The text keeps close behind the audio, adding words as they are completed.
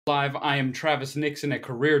Live. I am Travis Nixon, a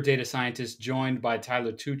career data scientist, joined by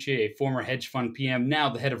Tyler Tucci, a former hedge fund PM, now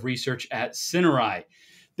the head of research at Cinerai.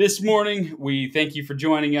 This morning, we thank you for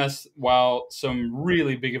joining us while some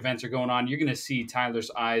really big events are going on. You're going to see Tyler's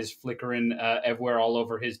eyes flickering everywhere all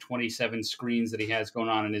over his 27 screens that he has going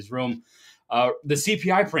on in his room. The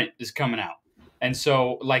CPI print is coming out. And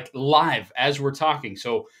so, live as we're talking.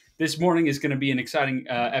 So this morning is going to be an exciting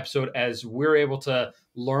episode as we're able to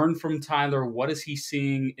learn from Tyler. What is he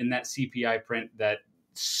seeing in that CPI print, that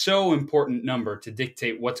so important number to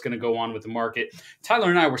dictate what's going to go on with the market?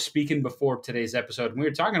 Tyler and I were speaking before today's episode, and we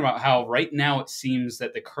were talking about how right now it seems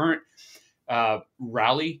that the current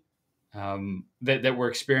rally that we're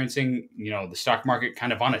experiencing, the stock market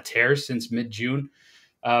kind of on a tear since mid-June.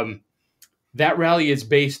 That rally is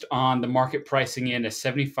based on the market pricing in a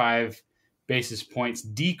 75 basis points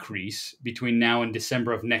decrease between now and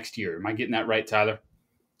December of next year. Am I getting that right, Tyler?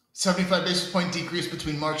 75 basis point decrease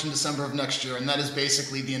between March and December of next year. And that is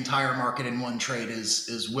basically the entire market in one trade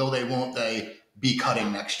is will they, won't they be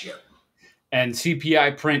cutting next year? And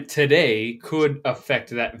CPI print today could affect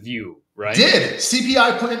that view, right? Did.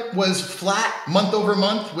 CPI print was flat month over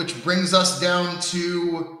month, which brings us down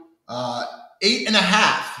to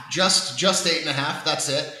 8.5, just 8.5. That's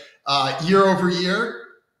it. Year over year,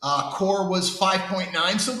 core was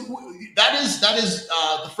 5.9. So that is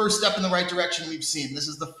the first step in the right direction we've seen. This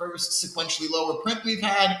is the first sequentially lower print we've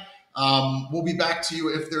had. We'll be back to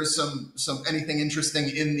you if there's some anything interesting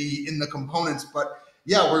in the components. But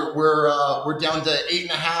yeah, we're down to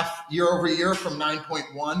 8.5 year over year from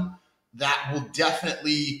 9.1. That will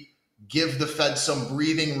definitely give the Fed some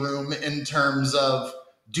breathing room in terms of,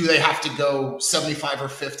 do they have to go 75 or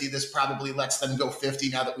 50? This probably lets them go 50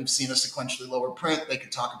 now that we've seen a sequentially lower print. They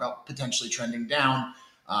could talk about potentially trending down.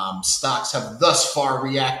 Stocks have thus far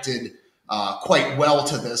reacted quite well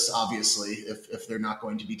to this, obviously, if they're not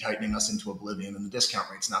going to be tightening us into oblivion and the discount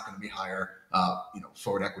rate's not going to be higher,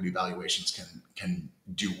 forward equity valuations can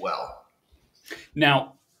do well.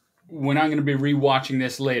 Now, when I'm going to be rewatching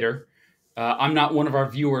this later, I'm not one of our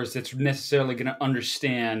viewers that's necessarily going to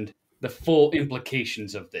understand the full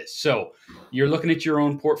implications of this. So you're looking at your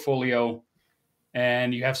own portfolio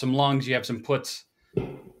and you have some longs, you have some puts.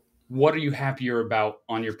 What are you happier about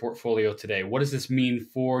on your portfolio today? What does this mean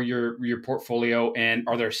for your portfolio? And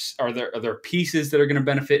are there pieces that are going to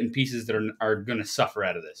benefit and pieces that are going to suffer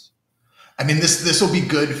out of this? I mean, this will be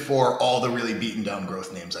good for all the really beaten down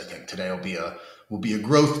growth names. I think today will be a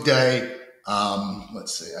growth day.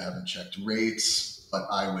 Let's see, I haven't checked rates, but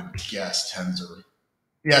I would guess tens are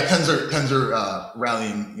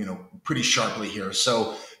rallying, pretty sharply here.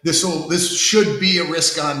 So this should be a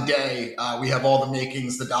risk on day. We have all the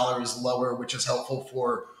makings. The dollar is lower, which is helpful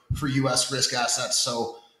for U.S. risk assets.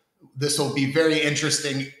 So this will be very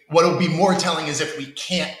interesting. What will be more telling is if we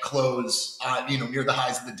can't close, near the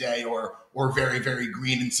highs of the day or very, very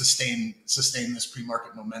green and sustain this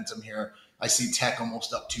pre-market momentum here. I see tech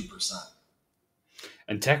almost up 2%.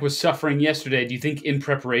 And tech was suffering yesterday. Do you think in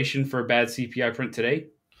preparation for a bad CPI print today?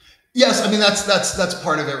 Yes, I mean that's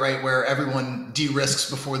part of it, right? Where everyone de-risks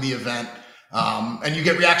before the event, and you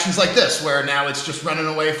get reactions like this, where now it's just running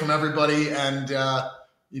away from everybody, and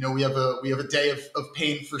we have a day of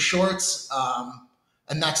pain for shorts,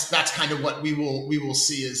 and that's kind of what we will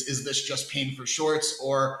see is this just pain for shorts,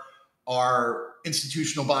 or are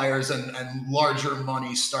institutional buyers and larger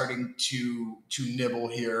money starting to nibble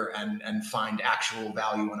here and find actual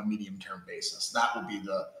value on a medium term basis? That will be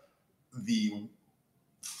the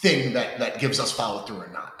thing that gives us follow through or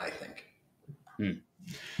not, I think.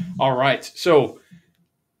 All right. So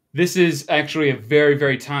this is actually a very,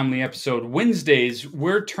 very timely episode. Wednesdays,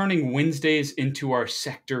 we're turning Wednesdays into our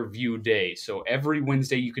sector view day. So every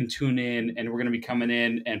Wednesday you can tune in and we're going to be coming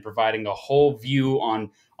in and providing a whole view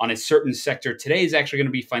on a certain sector. Today is actually going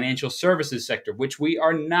to be financial services sector, which we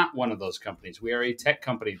are not one of those companies. We are a tech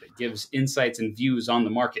company that gives insights and views on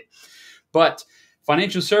the market. But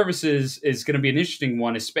financial services is going to be an interesting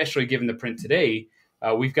one, especially given the print today.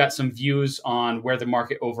 We've got some views on where the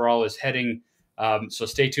market overall is heading. So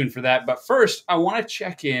stay tuned for that. But first, I want to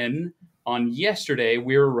check in on yesterday.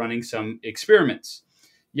 We were running some experiments.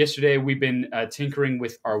 Yesterday, we've been tinkering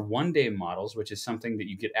with our one-day models, which is something that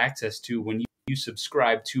you get access to when you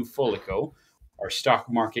subscribe to Foliko, our stock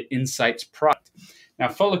market insights product. Now,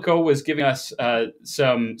 Foliko was giving us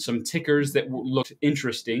some tickers that looked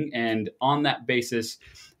interesting. And on that basis,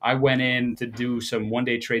 I went in to do some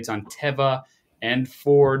one-day trades on Teva and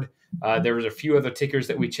Ford. There was a few other tickers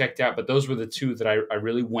that we checked out, but those were the two that I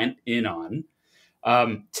really went in on.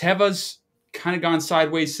 Teva's kind of gone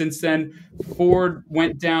sideways since then. Ford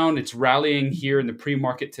went down. It's rallying here in the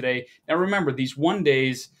pre-market today. Now, remember, these one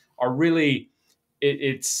days are really,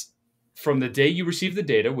 it's from the day you receive the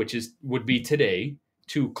data, which would be today,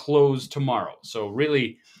 to close tomorrow. So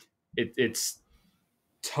really, it's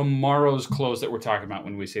tomorrow's close that we're talking about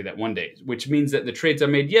when we say that one day, which means that the trades I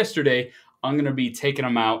made yesterday, I'm going to be taking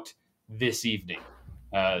them out this evening,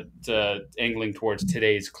 angling towards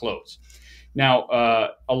today's close.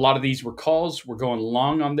 Now, a lot of these were calls. We're going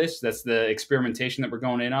long on this. That's the experimentation that we're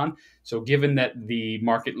going in on. So given that the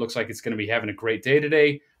market looks like it's going to be having a great day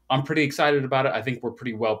today, I'm pretty excited about it. I think we're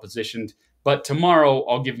pretty well positioned. But tomorrow,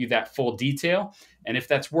 I'll give you that full detail. And if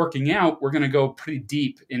that's working out, we're going to go pretty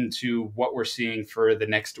deep into what we're seeing for the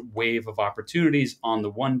next wave of opportunities on the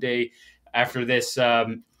one day. After this,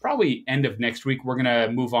 probably end of next week, we're going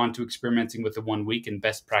to move on to experimenting with the 1 week and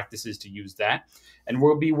best practices to use that. And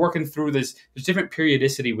we'll be working through this. There's different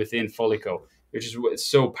periodicity within Foliko, which is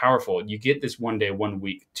so powerful. You get this 1 day, 1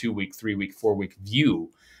 week, 2 week, 3 week, 4 week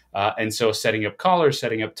view. And so setting up callers,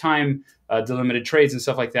 setting up time, delimited trades and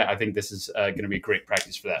stuff like that, I think this is going to be a great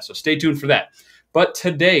practice for that. So stay tuned for that. But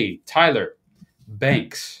today, Tyler,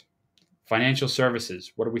 banks, financial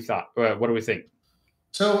services, what do we thought? What do we think?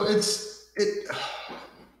 So let's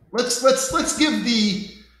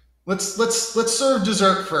serve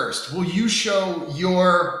dessert first. Will you show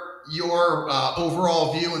your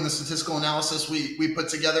overall view and the statistical analysis we put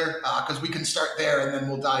together? Because we can start there and then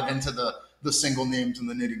we'll dive into the single names and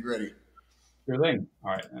the nitty gritty. Sure thing.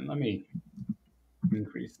 All right, and let me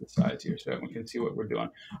increase the size here so we can see what we're doing.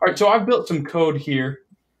 All right, so I've built some code here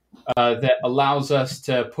that allows us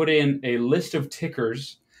to put in a list of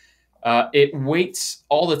tickers. It weights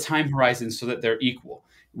all the time horizons so that they're equal.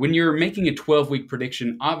 When you're making a 12-week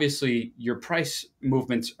prediction, obviously your price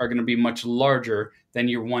movements are going to be much larger than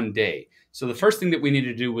your 1 day. So the first thing that we needed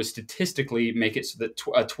to do was statistically make it so that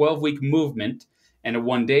a 12-week movement and a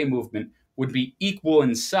 1 day movement would be equal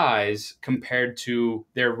in size compared to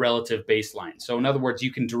their relative baseline. So in other words, you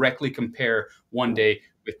can directly compare 1 day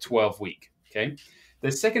with 12-week. Okay.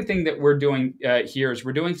 The second thing that we're doing here is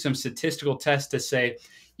we're doing some statistical tests to say,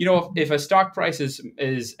 you know, if a stock price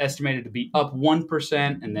is estimated to be up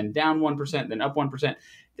 1% and then down 1%, then up 1%,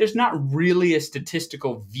 there's not really a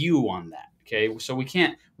statistical view on that. Okay, so we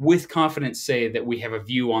can't with confidence say that we have a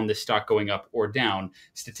view on this stock going up or down.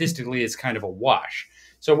 Statistically, it's kind of a wash.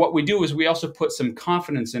 So what we do is we also put some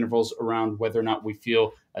confidence intervals around whether or not we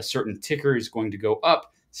feel a certain ticker is going to go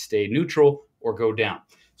up, stay neutral, or go down.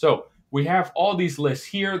 So we have all these lists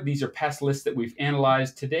here. These are past lists that we've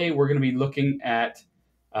analyzed. Today, we're going to be looking at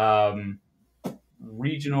U.S.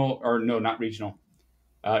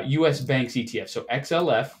 banks ETF. So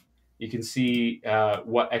XLF, you can see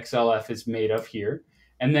what XLF is made of here.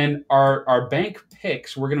 And then our bank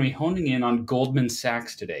picks, we're going to be honing in on Goldman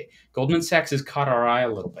Sachs today. Goldman Sachs has caught our eye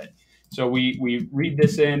a little bit. So we read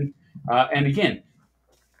this in. And again,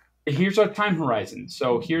 here's our time horizon.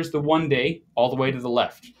 So here's the 1 day all the way to the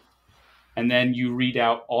left. And then you read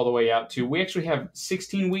out all the way out to, we actually have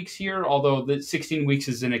 16 weeks here, although the 16 weeks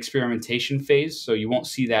is an experimentation phase. So you won't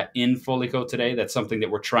see that in Foliko today. That's something that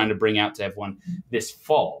we're trying to bring out to everyone this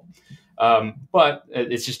fall. But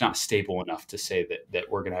it's just not stable enough to say that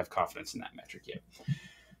we're going to have confidence in that metric yet.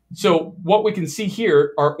 So what we can see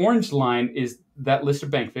here, our orange line is that list of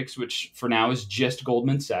bank picks, which for now is just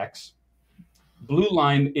Goldman Sachs. Blue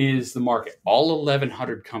line is the market, all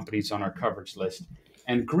 1,100 companies on our coverage list.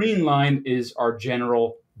 And green line is our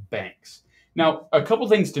general banks. Now, a couple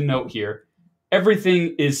things to note here.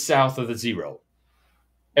 Everything is south of the zero.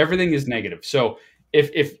 Everything is negative. So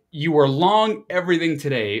if you were long everything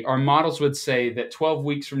today, our models would say that 12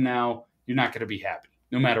 weeks from now, you're not going to be happy,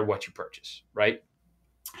 no matter what you purchase, right?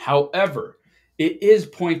 However, it is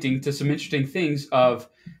pointing to some interesting things of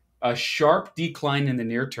a sharp decline in the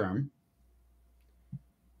near term.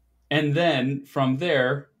 And then from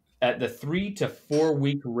there, at the 3 to 4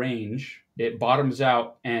 week range, it bottoms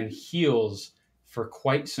out and heals for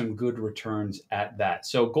quite some good returns at that.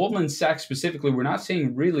 So Goldman Sachs specifically, we're not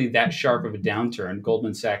seeing really that sharp of a downturn.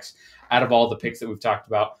 Goldman Sachs, out of all the picks that we've talked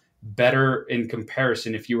about, better in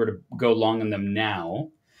comparison if you were to go long on them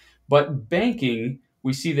now. But banking,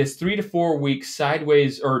 we see this 3 to 4 week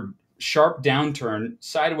sideways or sharp downturn,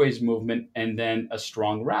 sideways movement, and then a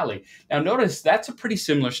strong rally. Now notice that's a pretty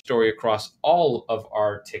similar story across all of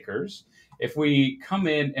our tickers. If we come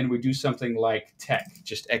in and we do something like tech,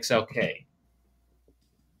 just XLK.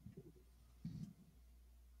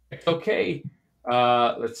 XLK,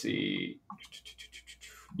 let's see.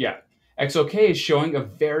 Yeah, XLK is showing a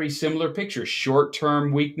very similar picture,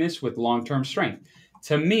 short-term weakness with long-term strength.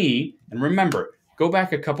 To me, and remember, go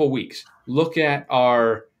back a couple weeks. Look at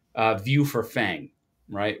our view for FANG,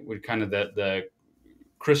 right? We're kind of the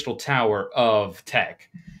crystal tower of tech.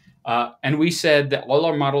 And we said that all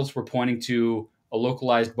our models were pointing to a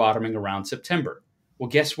localized bottoming around September. Well,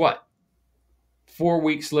 guess what? 4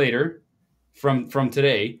 weeks later, from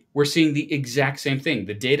today, we're seeing the exact same thing.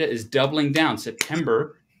 The data is doubling down.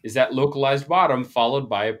 September is that localized bottom followed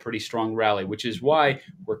by a pretty strong rally, which is why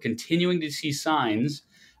we're continuing to see signs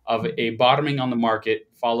of a bottoming on the market,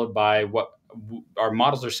 followed by what our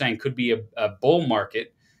models are saying could be a bull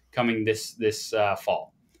market coming this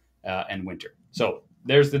fall and winter. So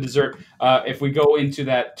there's the dessert. If we go into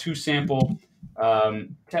that two sample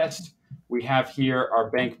test, we have here our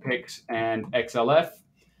bank picks and XLF.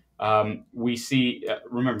 We see,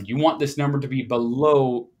 remember, you want this number to be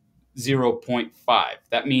below 0.5.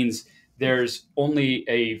 That means there's only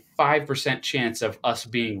a 5% chance of us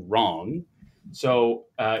being wrong. So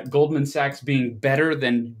Goldman Sachs being better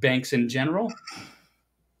than banks in general,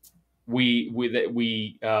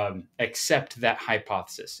 we accept that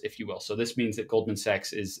hypothesis, if you will. So this means that Goldman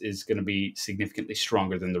Sachs is going to be significantly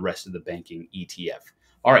stronger than the rest of the banking ETF.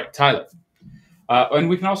 All right, Tyler. And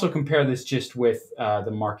we can also compare this just with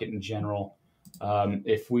the market in general.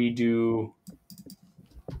 If we do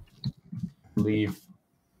leave,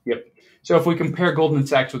 yep. So if we compare Goldman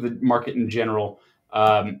Sachs with the market in general,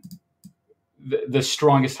 the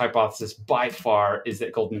strongest hypothesis by far is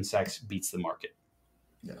that Goldman Sachs beats the market.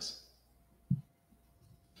 Yes.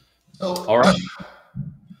 So, all right.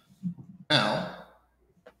 Now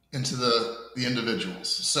into the individuals.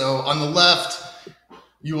 So on the left,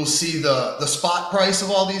 you will see the spot price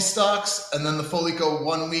of all these stocks, and then the Foliko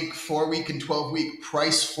 1 week, 4 week, and 12 week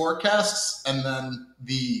price forecasts, and then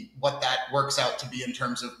what that works out to be in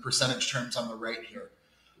terms of percentage terms on the right here.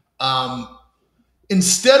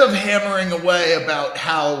 Instead of hammering away about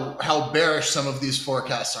how bearish some of these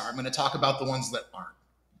forecasts are, I'm going to talk about the ones that aren't.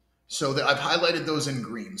 So I've highlighted those in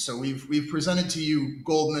green. So we've presented to you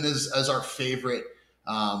Goldman as our favorite.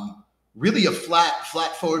 Really a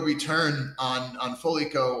flat forward return on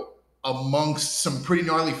Foliko amongst some pretty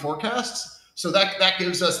gnarly forecasts. So that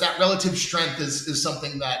gives us that relative strength is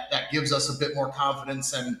something that gives us a bit more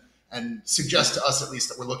confidence and suggests to us at least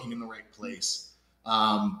that we're looking in the right place.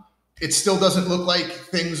 It still doesn't look like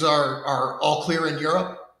things are all clear in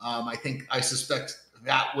Europe. I suspect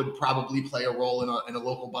that would probably play a role in a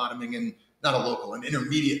local bottoming and an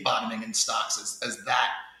intermediate bottoming in stocks as that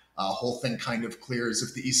whole thing kind of clears.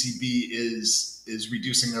 If the ECB is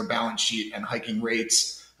reducing their balance sheet and hiking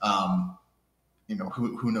rates,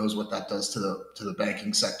 who knows what that does to the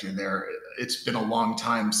banking sector there. It's been a long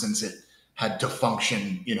time since it had to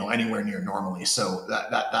function, anywhere near normally. So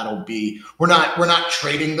that'll be, we're not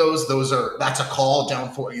trading those. That's a call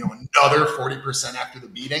down for, another 40% after the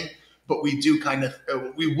beating. But we do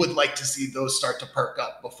we would like to see those start to perk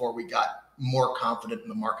up before we got more confident in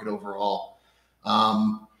the market overall.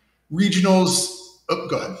 Regionals. Oh,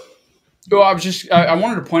 go ahead. So I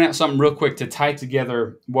wanted to point out something real quick to tie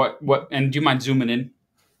together what, and do you mind zooming in?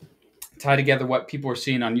 Tie together what people are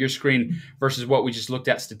seeing on your screen versus what we just looked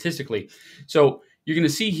at statistically. So you're going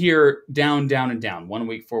to see here down, down, and down, 1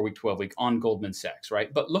 week, 4 week, 12 week on Goldman Sachs,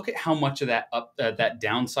 right? But look at how much of that that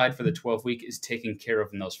downside for the 12 week is taken care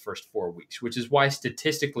of in those first 4 weeks, which is why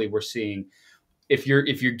statistically we're seeing if you're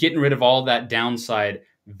getting rid of all that downside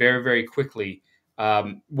very, very quickly,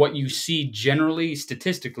 what you see generally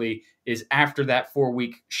statistically is after that 4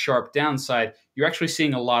 week sharp downside, you're actually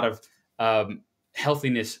seeing a lot of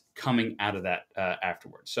healthiness coming out of that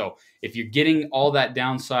afterwards. So if you're getting all that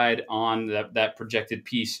downside on that projected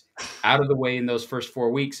piece out of the way in those first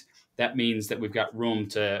 4 weeks, that means that we've got room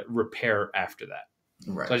to repair after that.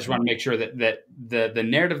 Right. So I just want to make sure that the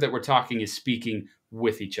narrative that we're talking is speaking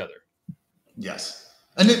with each other. Yes,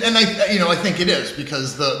 and I think it is,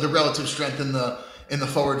 because the relative strength in the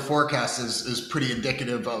forward forecast is pretty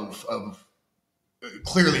indicative of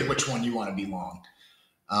clearly which one you want to be long.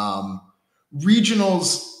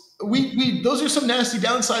 Regionals, those are some nasty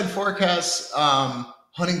downside forecasts.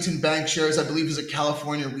 Huntington Bank shares, I believe, is a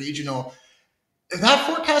California regional. That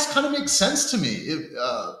forecast kind of makes sense to me.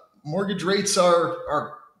 Mortgage rates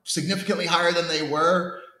are significantly higher than they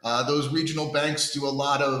were. Those regional banks do a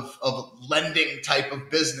lot of lending type of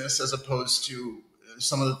business as opposed to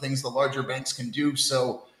some of the things the larger banks can do.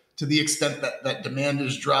 So to the extent that demand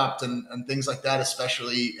is dropped and things like that,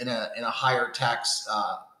 especially in a higher tax,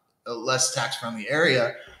 less tax friendly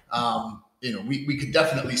area, we could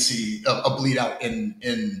definitely see a bleed out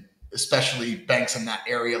in especially banks in that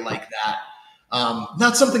area like that.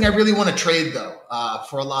 Not something I really want to trade though,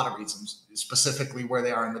 for a lot of reasons, specifically where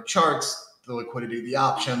they are in the charts, the liquidity of the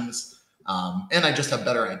options, And I just have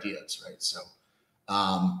better ideas, right? So,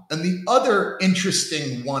 and the other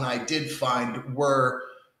interesting one I did find were,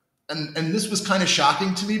 and this was kind of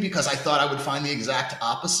shocking to me because I thought I would find the exact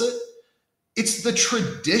opposite. It's the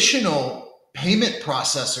traditional payment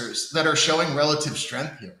processors that are showing relative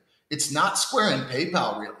strength here. It's not Square and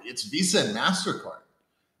PayPal, really. It's Visa and MasterCard.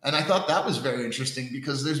 And I thought that was very interesting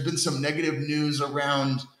because there's been some negative news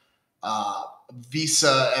around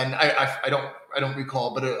Visa, and I don't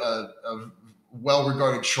recall, but a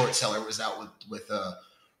well-regarded short seller was out with a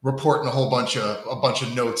report and a bunch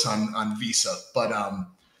of notes on Visa. But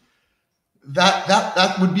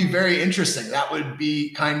that would be very interesting. That would be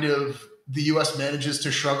kind of the U.S. manages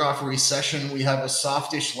to shrug off a recession. We have a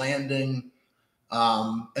softish landing,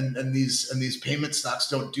 and these payment stocks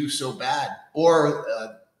don't do so bad. Or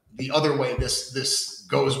the other way this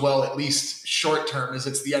goes well, at least short term, is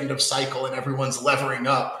it's the end of cycle and everyone's levering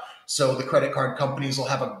up. So the credit card companies will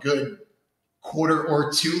have a good quarter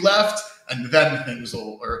or two left, and then things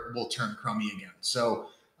will turn crummy again. So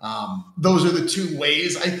those are the two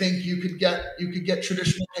ways I think you could get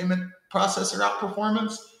traditional payment processor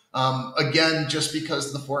outperformance. Again, just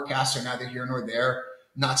because the forecasts are neither here nor there,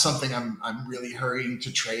 not something I'm really hurrying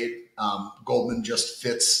to trade. Goldman just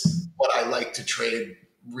fits what I like to trade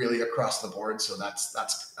really across the board. So that's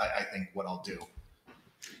I think what I'll do.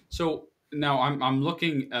 So now I'm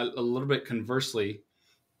looking at a little bit conversely.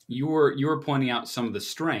 You were pointing out some of the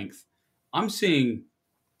strength. I'm seeing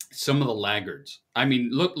some of the laggards. I mean,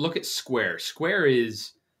 look at Square. Square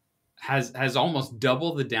has almost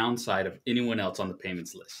double the downside of anyone else on the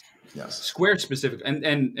payments list. Yes. Square specific,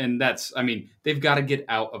 and that's, I mean, they've got to get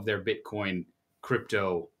out of their Bitcoin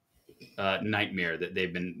crypto nightmare that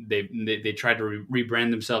they tried to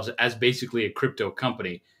rebrand themselves as basically a crypto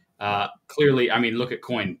company. Clearly, I mean, look at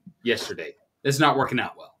Coin yesterday. It's not working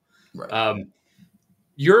out well. Right.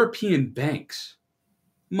 European banks,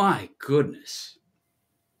 my goodness.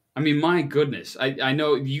 I mean, my goodness. I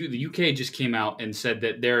know the UK just came out and said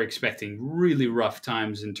that they're expecting really rough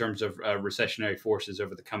times in terms of recessionary forces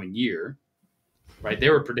over the coming year. Right? They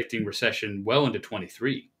were predicting recession well into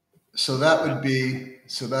 23. So that would be,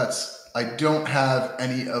 I don't have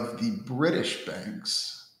any of the British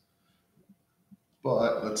banks,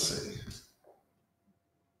 but let's see.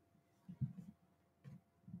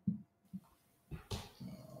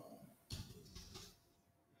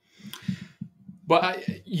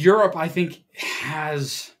 But Europe, I think,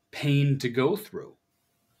 has pain to go through.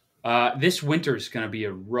 This winter is going to be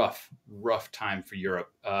a rough time for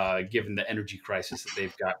Europe, given the energy crisis that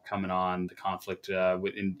they've got coming on, the conflict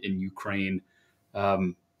in Ukraine.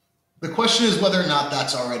 The question is whether or not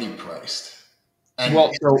that's already priced. And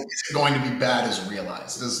is it going to be bad as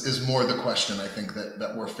realized is more the question I think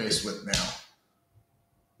that we're faced with now.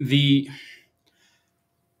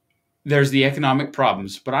 There's the economic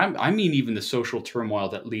problems, but I mean even the social turmoil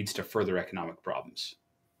that leads to further economic problems.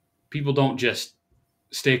 People don't just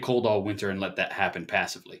stay cold all winter and let that happen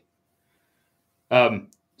passively.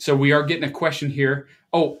 So we are getting a question here.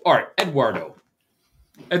 Oh, all right, Eduardo.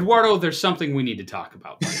 Eduardo, there's something we need to talk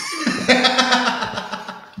about.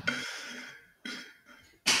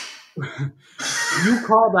 You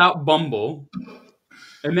called out Bumble,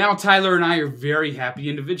 and now Tyler and I are very happy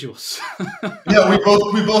individuals. Yeah, we both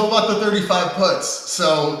bought the 35 puts.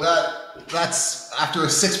 So that's after a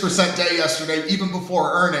 6% day yesterday, even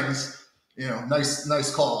before earnings.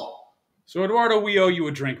 Nice call. So Eduardo, we owe you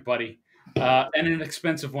a drink, buddy, and an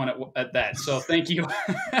expensive one at that. So thank you,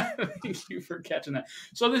 thank you for catching that.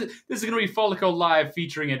 So this is going to be Foliko Live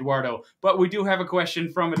featuring Eduardo, but we do have a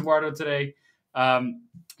question from Eduardo today.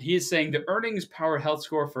 He is saying the earnings power health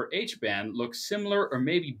score for H-band looks similar or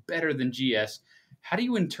maybe better than GS. How do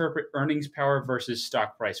you interpret earnings power versus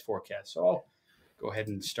stock price forecast? So I'll go ahead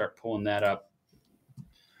and start pulling that up.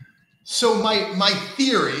 So my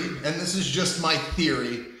theory, and this is just my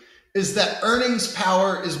theory, is that earnings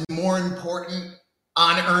power is more important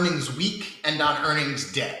on earnings week and on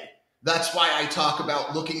earnings day. That's why I talk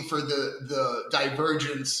about looking for the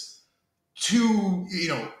divergence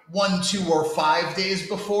 1, 2, or 5 days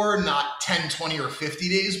before, not 10, 20, or 50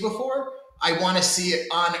 days before. I want to see it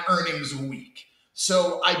on earnings week.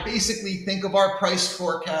 So I basically think of our price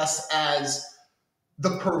forecast as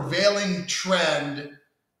the prevailing trend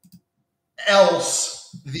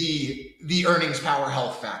else the earnings power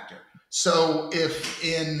health factor. So if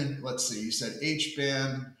let's see, you said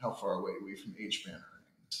H-band, how far away are we from H-band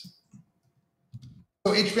earnings?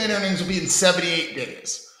 So H-band earnings will be in 78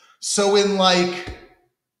 days. So in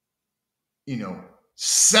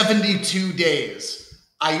 72 days,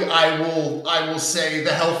 I will say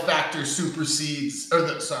the health factor supersedes,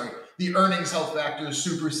 the the earnings health factor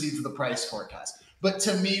supersedes the price forecast. But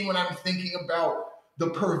to me, when I'm thinking about the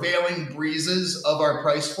prevailing breezes of our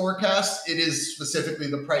price forecast, it is specifically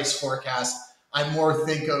the price forecast. I more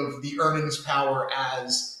think of the earnings power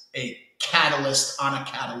as a catalyst on a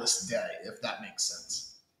catalyst day, if that makes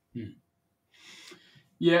sense.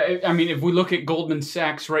 Yeah, I mean, if we look at Goldman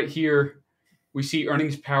Sachs right here, we see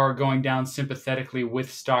earnings power going down sympathetically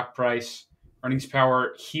with stock price. Earnings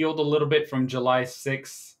power healed a little bit from July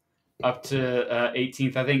 6th up to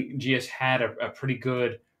 18th. I think GS had a pretty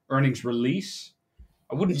good earnings release.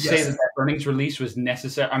 I wouldn't say that earnings release was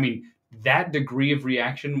necessary. I mean, that degree of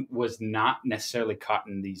reaction was not necessarily caught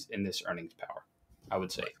in this earnings power, I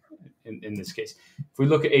would say, in this case. If we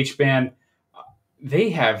look at HBAN, they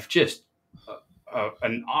have just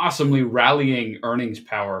an awesomely rallying earnings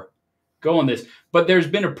power go on this, but there's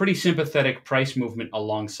been a pretty sympathetic price movement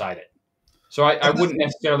alongside it. So I wouldn't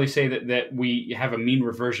necessarily say that we have a mean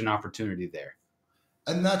reversion opportunity there.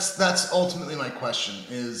 And that's ultimately my question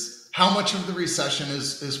is how much of the recession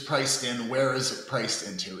is priced in? Where is it priced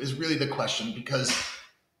into is really the question, because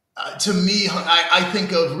to me, I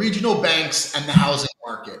think of regional banks and the housing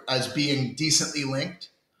market as being decently linked.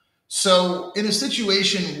 So in a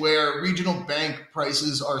situation where regional bank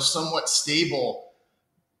prices are somewhat stable,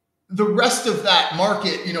 the rest of that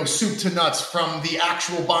market, soup to nuts, from the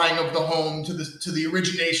actual buying of the home to the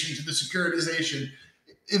origination to the securitization,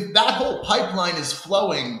 if that whole pipeline is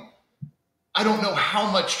flowing, I don't know how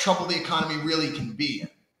much trouble the economy really can be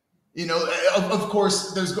in. Of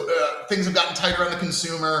course, there's things have gotten tighter on the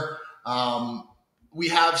consumer. We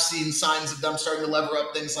have seen signs of them starting to lever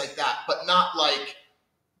up, things like that, but not like,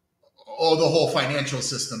 the whole financial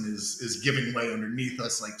system is giving way underneath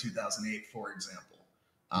us, like 2008, for example.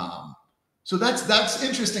 So that's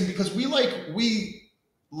interesting, because we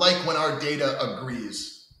like when our data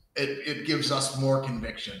agrees. It gives us more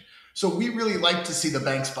conviction. So we really like to see the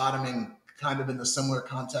banks bottoming kind of in the similar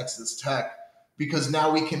context as tech, because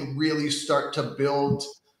now we can really start to build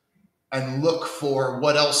and look for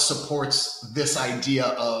what else supports this idea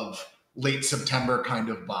of late September kind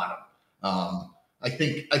of bottom. I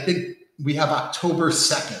think we have October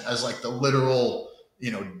 2nd as like the literal,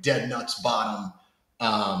 dead nuts bottom.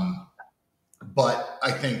 But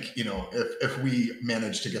I think, if we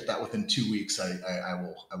manage to get that within 2 weeks, I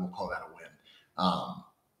will call that a win.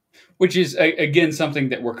 Which is, again, something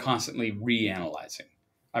that we're constantly reanalyzing.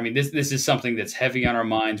 I mean, this is something that's heavy on our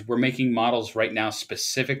minds. We're making models right now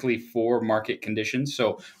specifically for market conditions.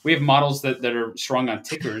 So we have models that are strung on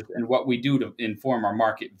tickers, and what we do to inform our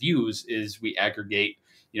market views is we aggregate,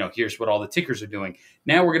 here's what all the tickers are doing.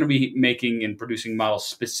 Now we're going to be making and producing models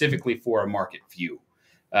specifically for a market view.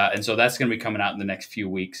 And so that's going to be coming out in the next few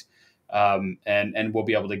weeks. And we'll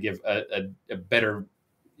be able to give a better,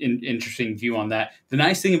 interesting view on that. The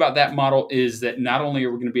nice thing about that model is that not only are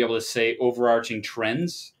we going to be able to say overarching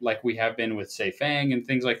trends like we have been with, say, FANG and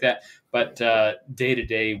things like that, but day to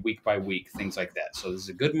day, week by week, things like that. So this is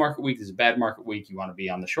a good market week. This is a bad market week. You want to be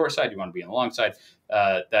on the short side. You want to be on the long side.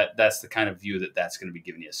 That's the kind of view that's going to be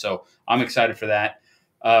giving you. So I'm excited for that.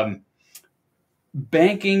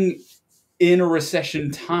 Banking in a recession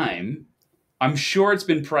time, I'm sure it's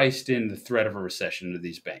been priced in the threat of a recession to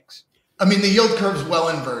these banks. I mean, the yield curve's well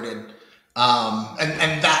inverted,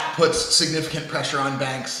 and that puts significant pressure on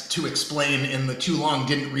banks to explain in the too long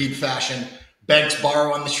didn't read fashion. Banks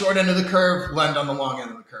borrow on the short end of the curve, lend on the long end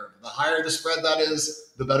of the curve. The higher the spread that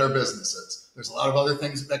is, the better business is. There's a lot of other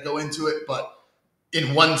things that go into it, but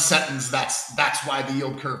in one sentence, that's why the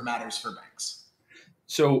yield curve matters for banks.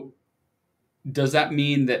 So does that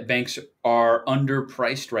mean that banks are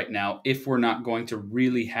underpriced right now if we're not going to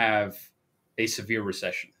really have a severe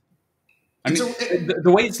recession? I mean,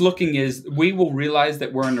 the way it's looking is we will realize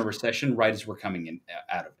that we're in a recession right as we're coming in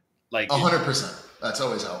out of it. Like 100%. That's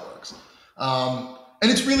always how it works.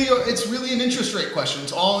 And it's really an interest rate question.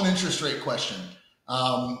 It's all an interest rate question,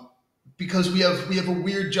 because we have a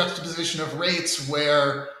weird juxtaposition of rates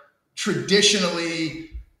where traditionally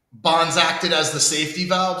bonds acted as the safety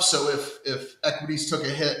valve. So if equities took a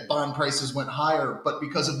hit, bond prices went higher. But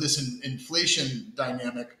because of this inflation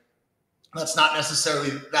dynamic, that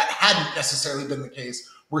hadn't necessarily been the case.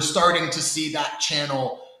 We're starting to see that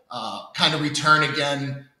channel kind of return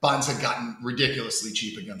again. Bonds have gotten ridiculously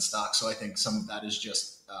cheap against stocks. So I think some of that is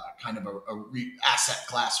just kind of a asset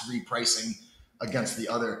class repricing against the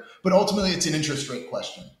other. But ultimately, it's an interest rate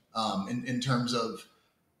question in terms of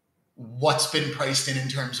what's been priced in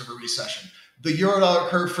terms of a recession. The Eurodollar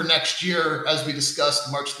curve for next year, as we discussed,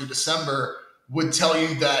 March through December, would tell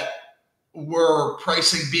you that we're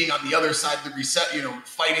pricing being on the other side of the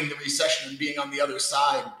fighting the recession and being on the other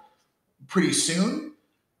side pretty soon.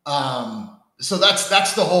 So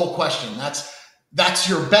that's the whole question. That's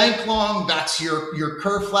your bank long. That's your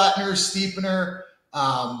curve flattener, steepener.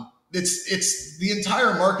 It's the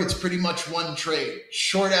entire market's pretty much one trade.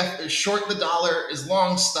 Short the dollar, is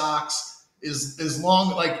long stocks, is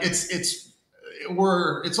long, like it's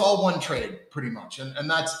all one trade pretty much, and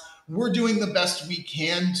that's we're doing the best we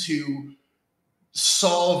can to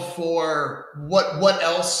solve for what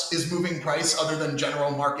else is moving price other than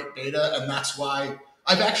general market data, and that's why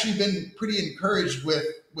I've actually been pretty encouraged with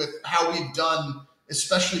how we've done,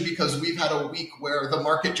 especially because we've had a week where the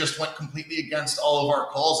market just went completely against all of our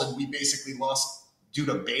calls, and we basically lost due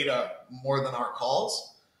to beta more than our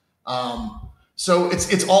calls. So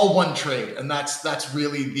it's all one trade, and that's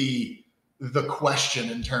really the question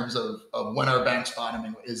in terms of when our bank's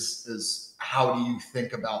bottoming is how do you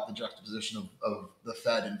think about the juxtaposition of the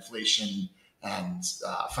Fed, inflation, and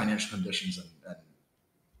financial conditions and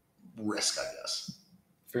risk, I guess.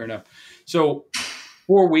 Fair enough. So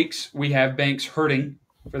 4 weeks, we have banks hurting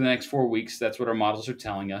for the next 4 weeks. That's what our models are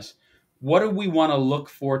telling us. What do we want to look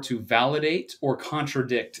for to validate or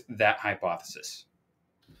contradict that hypothesis?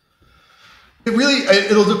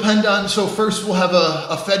 It'll depend on, so first we'll have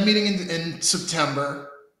a Fed meeting in September.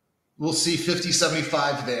 We'll see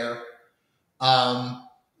 50-75 there.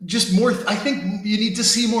 Just more, I think you need to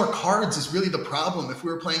see more cards is really the problem. If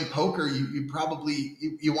we were playing poker, you probably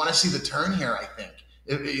want to see the turn here, I think.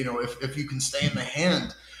 If you can stay in the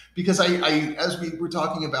hand, because I as we were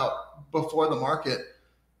talking about before the market,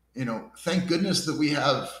 thank goodness that we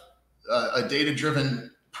have a data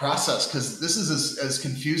driven process, because this is as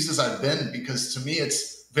confused as I've been, because to me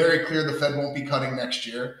it's very clear the Fed won't be cutting next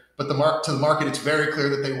year, but to the market it's very clear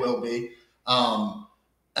that they will be.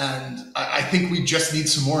 And I think we just need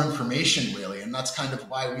some more information, really, and that's kind of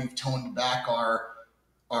why we've toned back our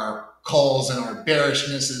calls, and our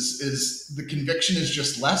bearishness is the conviction is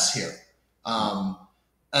just less here.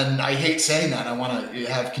 And I hate saying that. I want to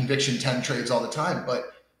have conviction 10 trades all the time, but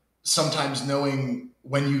sometimes knowing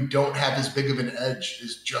when you don't have as big of an edge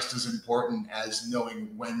is just as important as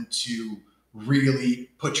knowing when to really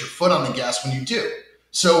put your foot on the gas when you do.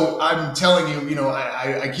 So I'm telling you,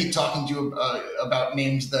 I keep talking to you about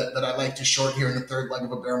names that I like to short here in the third leg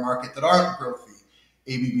of a bear market that aren't growthy.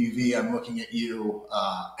 ABBV, I'm looking at you.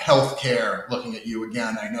 Healthcare, looking at you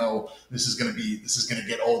again. I know this is going to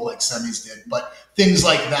get old like semis did, but things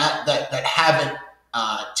like that haven't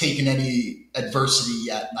taken any adversity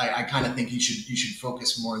yet. I kind of think you should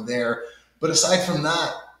focus more there. But aside from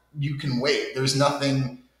that, you can wait. There's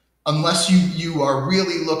nothing, unless you are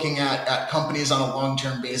really looking at companies on a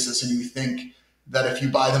long-term basis, and you think that if you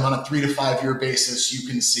buy them on a 3 to 5 year basis, you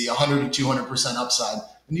can see 100 to 200% upside,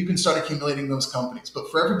 and you can start accumulating those companies. But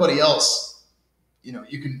for everybody else, you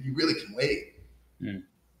really can wait. It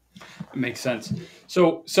makes sense.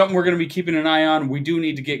 So something we're going to be keeping an eye on. We do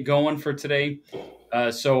need to get going for today.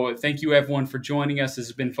 So thank you, everyone, for joining us. This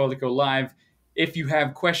has been Foliko Live. If you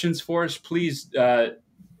have questions for us, please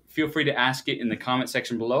feel free to ask it in the comment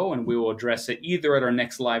section below, and we will address it either at our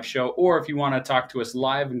next live show, or if you want to talk to us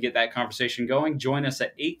live and get that conversation going, join us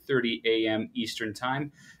at 8:30 a.m. Eastern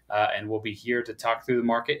Time, and we'll be here to talk through the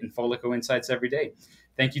market and Foliko Insights every day.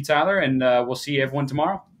 Thank you, Tyler, and we'll see everyone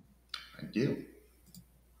tomorrow. Thank you.